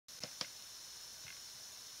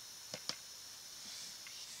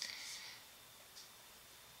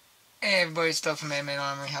Hey everybody, it's Doug from Madern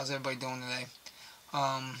Armory. How's everybody doing today?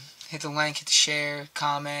 Hit the like, hit the share,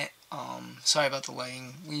 comment. Sorry about the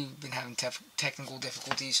lighting. We've been having technical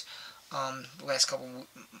difficulties the last couple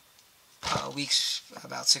weeks,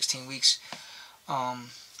 about 16 weeks.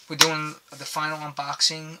 We're doing the final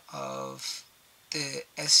unboxing of the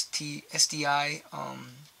SDI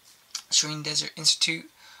Serene Desert Institute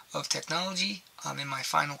of Technology. I'm in my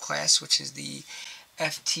final class, which is the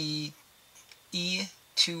FTE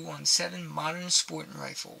 217 Modern Sporting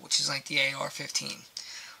Rifle, which is like the AR-15.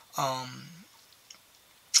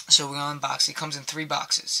 So we're gonna unbox it. It comes in 3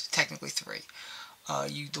 boxes, technically 3.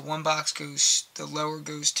 The one box goes, the lower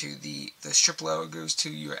goes to the strip lower goes to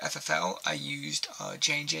your FFL. I used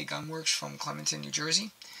J&J Gunworks from Clementon, New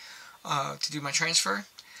Jersey, to do my transfer.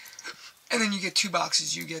 And then you get 2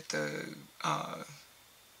 boxes. You get the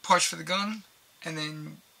parts for the gun, and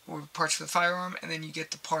then or parts for the firearm, and then you get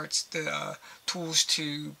the parts, the tools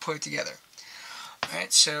to put it together.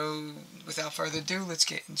 Alright, so without further ado, let's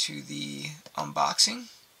get into the unboxing.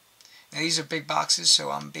 Now these are big boxes, so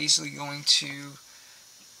I'm basically going to,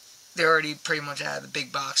 they're already pretty much out of the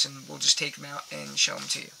big box, and we'll just take them out and show them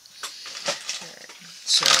to you. Alright,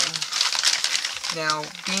 so now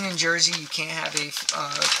being in Jersey, you can't have a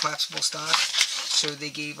collapsible stock, so they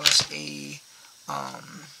gave us a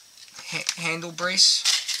handle brace.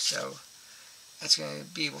 So that's going to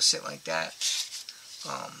be able to sit like that.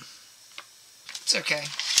 It's okay.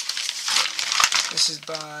 This is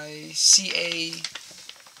by CA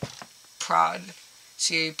Prod.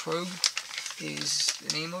 CA Probe is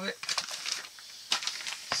the name of it.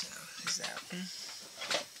 So there's that one.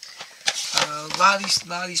 A lot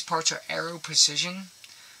of these parts are Aero Precision.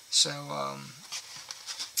 So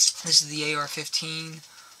this is the AR-15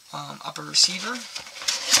 upper receiver.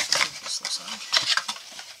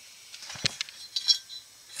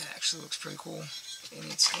 It actually looks pretty cool,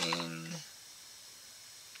 and it's in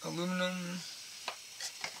aluminum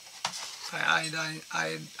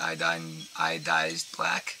iodized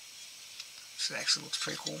black, so it actually looks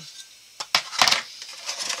pretty cool.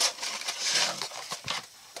 So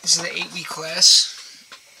this is the 8-week class.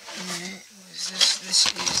 This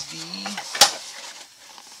is the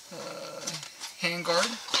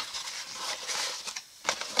handguard.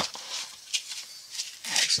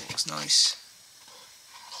 Actually looks nice.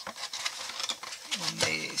 And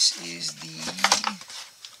this is the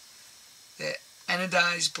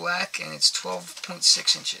anodized black, and it's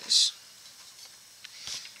 12.6 inches.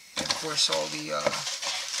 And of course all the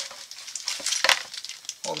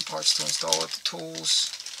parts to install it, the tools.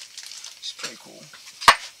 It's pretty cool.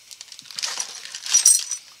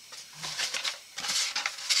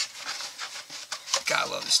 Gotta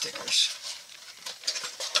love the stickers.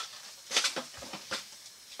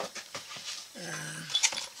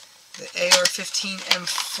 The AR-15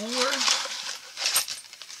 M4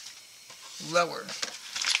 lower.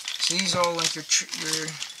 So these are all like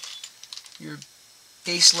your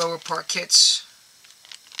base lower part kits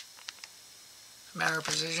from Aero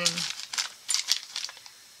Precision.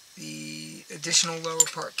 The additional lower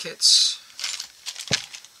part kits,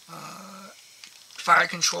 fire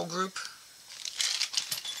control group.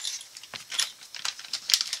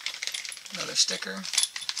 Another sticker.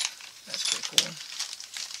 That's pretty cool.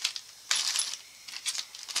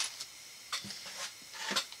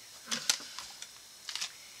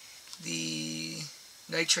 The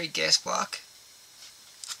nitrate gas block.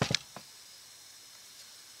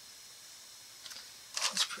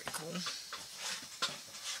 That's pretty cool.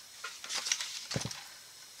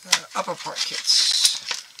 Upper part kits.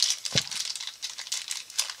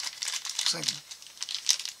 Looks like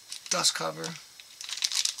dust cover.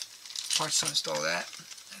 Parts to install that.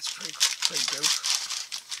 That's pretty dope.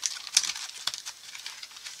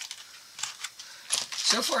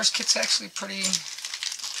 So far, this kit's actually pretty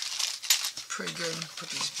good. Put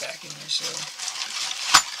these back in here. So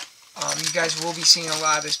you guys will be seeing a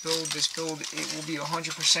lot of this build. This build, it will be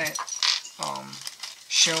 100%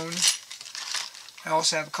 shown. I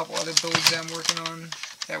also have a couple other builds that I'm working on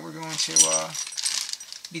that we're going to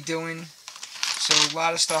be doing. So a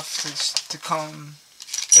lot of stuff to come.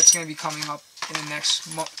 That's going to be coming up in the next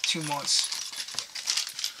 2 months.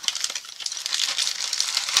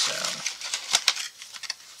 So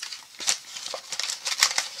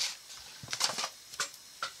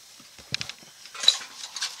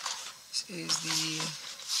this is the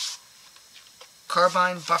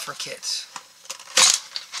carbine buffer kit.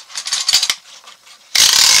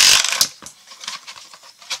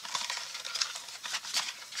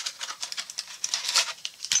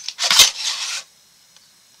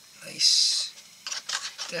 Nice.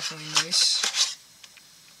 Definitely nice.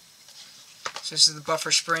 So this is the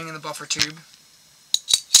buffer spring and the buffer tube.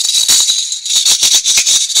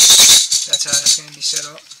 That's how that's going to be set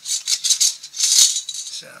up.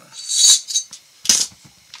 So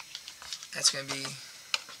that's going to be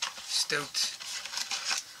stoked.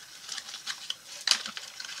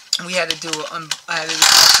 We had to do I had to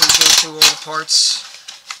actually go through all the parts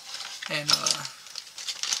and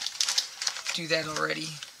do that already.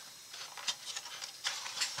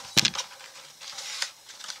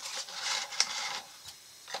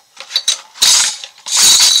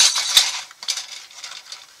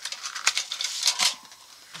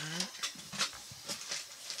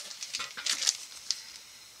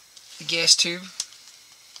 The gas tube.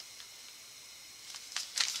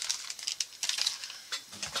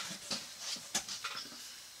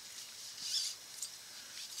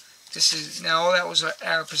 This is, now all that was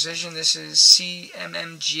our precision. This is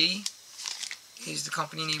CMMG is the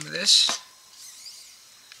company name of this.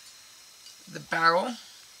 The barrel,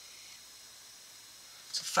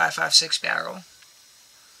 it's a 5.56 barrel.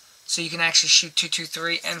 So you can actually shoot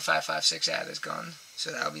 .223 and 5.56 out of this gun.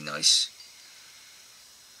 So that'll be nice.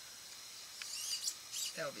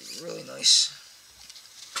 That'll be really nice.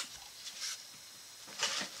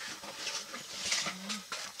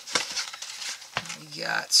 We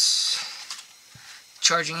got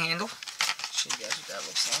charging handle. Show you guys what that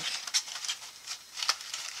looks like.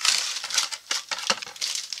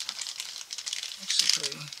 Actually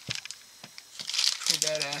pretty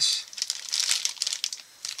badass.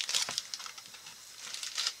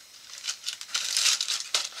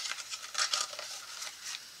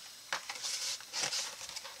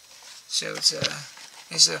 So it's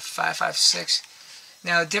a 5.56.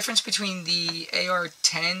 Now the difference between the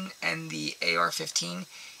AR-10 and the AR-15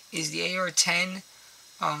 is the AR-10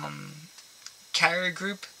 carrier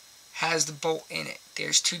group has the bolt in it.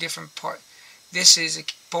 There's two different parts. This is a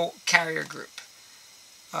bolt carrier group.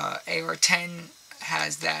 AR-10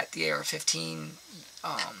 has that. The AR-15,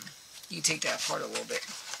 you take that apart a little bit.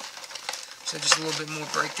 So just a little bit more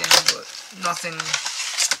breakdown, but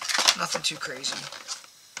nothing too crazy.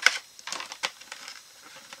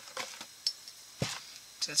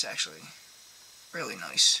 So that's actually really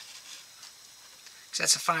nice. Because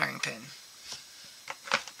that's a firing pin.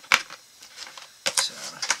 So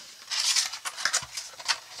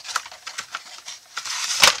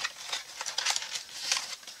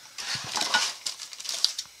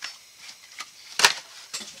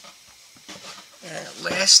and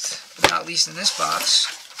last but not least in this box,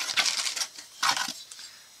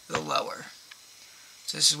 the lower.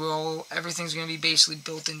 So this is where everything's going to be basically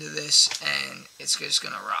built into this, and it's just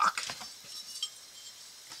going to rock.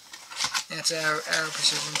 That's our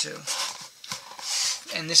precision too.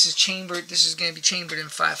 And this is chambered. This is going to be chambered in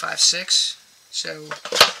 5.56. So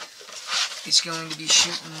it's going to be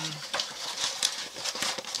shooting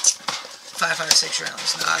 5.56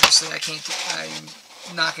 rounds. Now, obviously,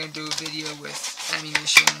 I'm not going to do a video with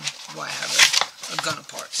ammunition while I have a gun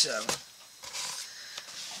apart. So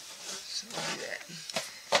we'll do that.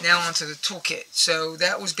 Now onto the toolkit. So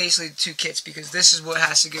that was basically the two kits, because this is what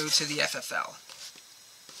has to go to the FFL.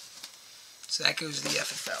 So that goes to the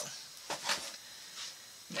FFL.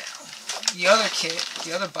 Now, the other kit,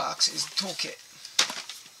 the other box, is the toolkit.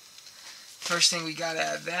 First thing we got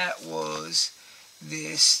out of that was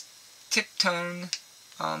this Tip-Tone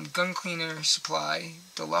gun cleaner supply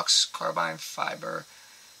deluxe carbine fiber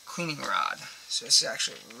cleaning rod. So this is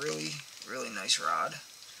actually a really, really nice rod.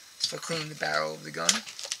 It's for cleaning the barrel of the gun.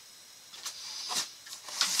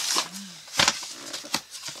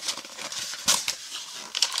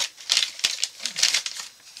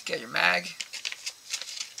 Get your mag.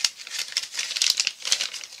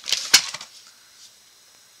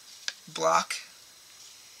 Block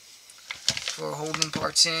for holding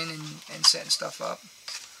parts in and setting stuff up.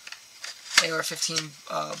 AR-15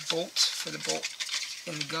 bolt for the bolt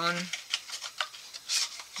in the gun.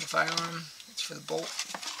 The firearm, it's for the bolt.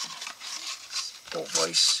 Bolt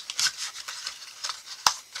vise.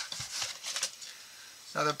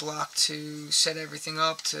 Another block to set everything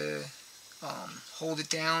up to hold it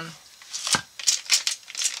down.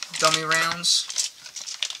 Dummy rounds.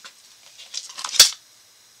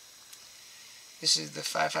 This is the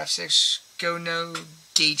 5.56 Go No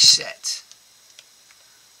gauge set.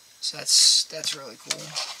 So that's really cool.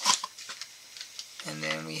 And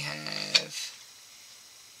then we have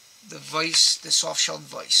the vise, the soft shelled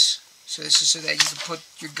vise. So this is so that you can put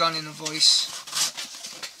your gun in a vise.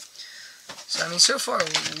 So I mean, so far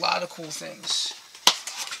a lot of cool things.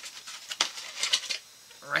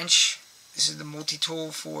 Wrench. This is the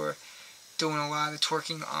multi-tool for doing a lot of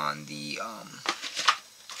torquing on the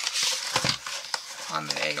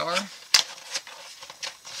AR.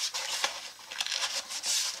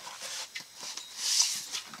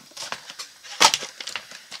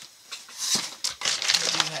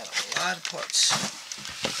 lot of parts.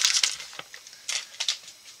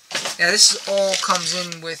 Now this all comes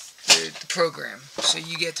in with the program, so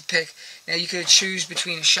you get to pick. Now you could choose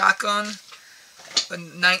between a shotgun or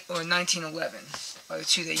a 1911, are the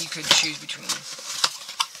two that you could choose between.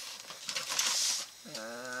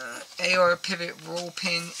 AR pivot roll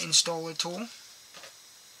pin installer tool.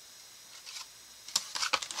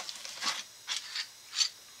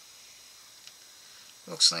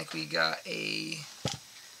 Looks like we got a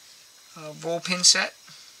roll pin set.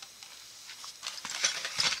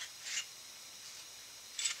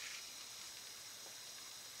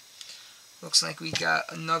 Looks like we got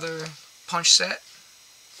another punch set.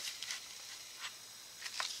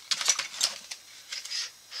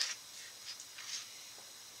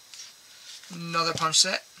 Another punch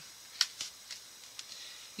set.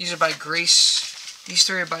 These are by Grace. These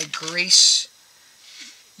three are by Grace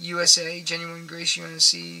USA, Genuine Grace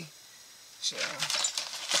UNC. So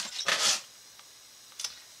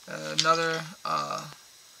another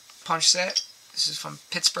punch set. This is from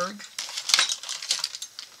Pittsburgh.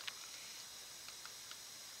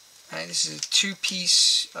 Alright, this is a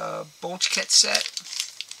two-piece bulge kit set.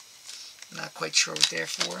 Not quite sure what they're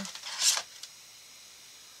for.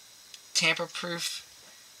 Tamper-proof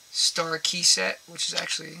star key set, which is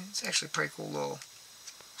actually a pretty cool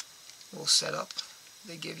little setup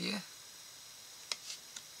they give you.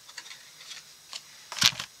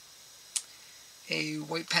 A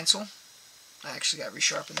white pencil. I actually got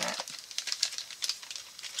resharpened that.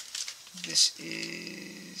 This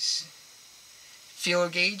is feeler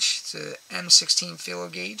gauge. It's a M16 feeler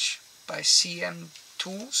gauge by CM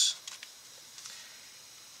Tools.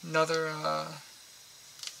 Another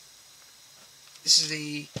this is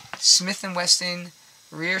a Smith & Wesson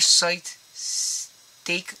rear sight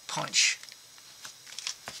stake punch.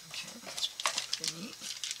 Okay, that's pretty neat.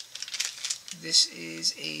 This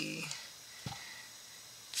is a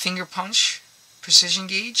finger punch precision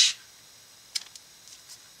gauge.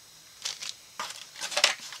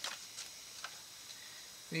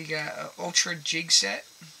 We got an ultra jig set.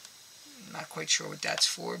 Not quite sure what that's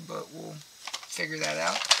for, but we'll figure that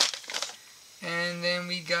out. And then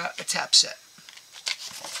we got a tap set.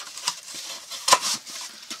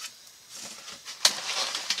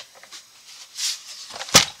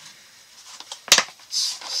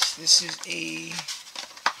 This is a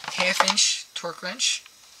 1/2 inch torque wrench.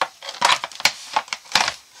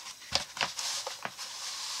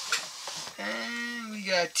 And we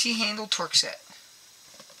got a T-handle torque set.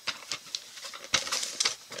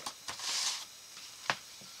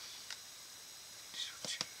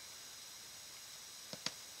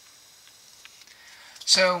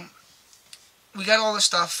 So we got all the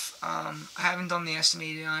stuff. I haven't done the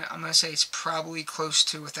estimating on it. I'm gonna say it's probably close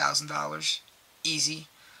to $1,000, easy.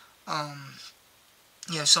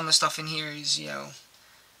 You know, some of the stuff in here is, you know,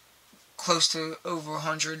 close to over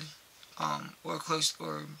 100, or close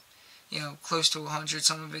to 100.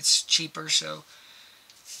 Some of it's cheaper, so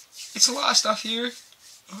it's a lot of stuff here.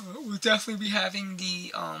 We'll definitely be having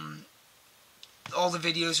the all the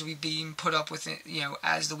videos will be being put up with it, you know,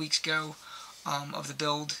 as the weeks go, of the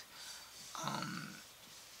build.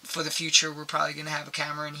 For the future, we're probably going to have a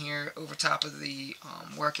camera in here over top of the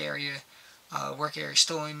work area. Work area is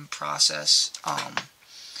still in process,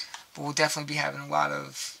 but we'll definitely be having a lot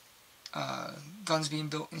of guns being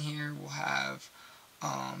built in here. We'll have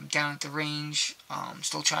down at the range,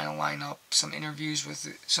 still trying to line up some interviews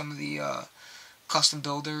with some of the custom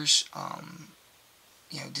builders.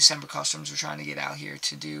 You know, December Customs, we're trying to get out here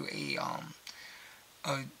to do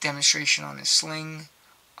a demonstration on a sling.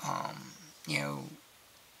 You know,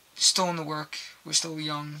 still in the work. We're still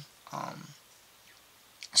young.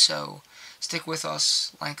 So stick with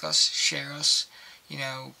us, like us, share us, you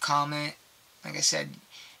know, comment. Like I said,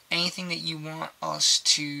 anything that you want us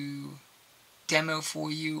to demo for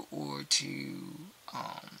you or to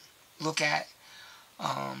look at.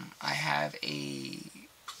 I have a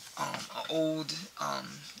old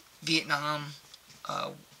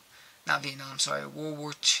World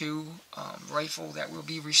War II rifle that we'll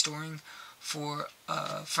be restoring for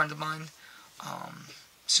a friend of mine.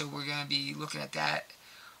 So we're going to be looking at that.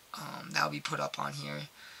 That'll be put up on here.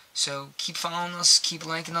 So keep following us, keep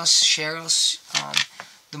liking us, share us.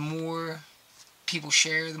 The more people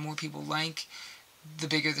share, the more people like, the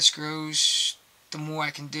bigger this grows, the more I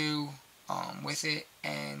can do with it.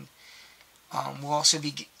 And we'll also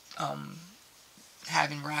be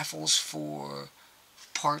having raffles for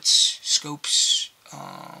parts, scopes,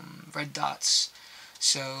 red dots.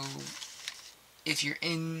 So if you're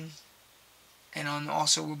in, and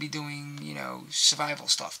also we'll be doing, you know, survival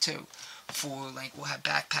stuff too. For like, we'll have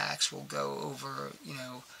backpacks. We'll go over, you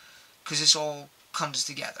know, because this all comes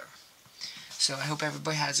together. So I hope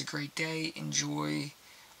everybody has a great day. Enjoy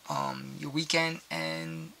your weekend,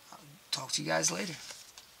 and I'll talk to you guys later.